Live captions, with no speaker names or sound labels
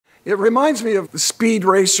It reminds me of the Speed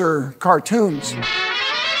Racer cartoons.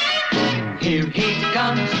 Here he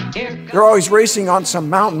comes, here comes. They're always racing on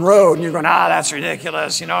some mountain road, and you're going, that's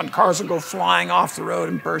ridiculous, you know, and cars will go flying off the road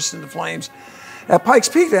and burst into flames. At Pikes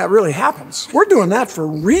Peak, that really happens. We're doing that for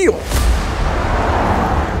real.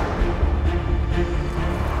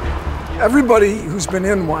 Everybody who's been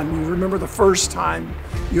in one, you remember the first time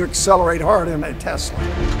you accelerate hard in a Tesla.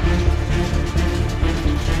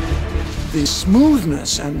 The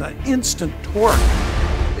smoothness and the instant torque,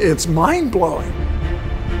 it's mind-blowing.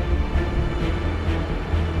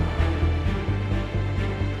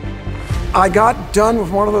 I got done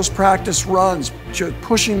with one of those practice runs, just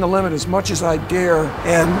pushing the limit as much as I dare,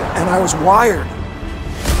 and I was wired.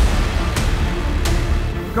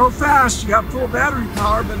 Go fast, you got full battery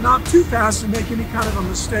power, but not too fast to make any kind of a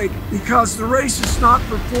mistake, because the race is not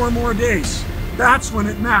for 4 more days. That's when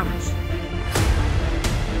it matters.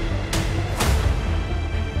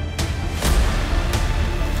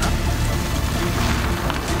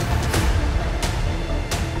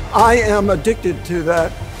 I am addicted to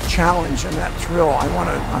that challenge and that thrill. I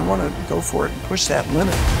want to go for it and push that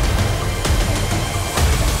limit.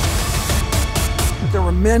 There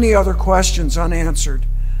were many other questions unanswered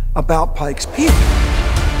about Pikes Peak.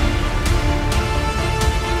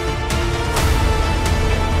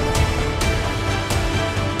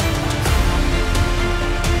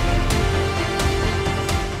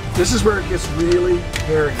 This is where it gets really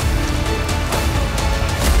hairy.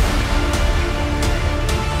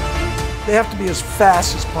 They have to be as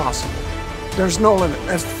fast as possible. There's no limit,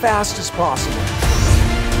 as fast as possible.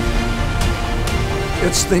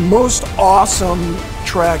 It's the most awesome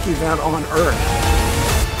track event on Earth.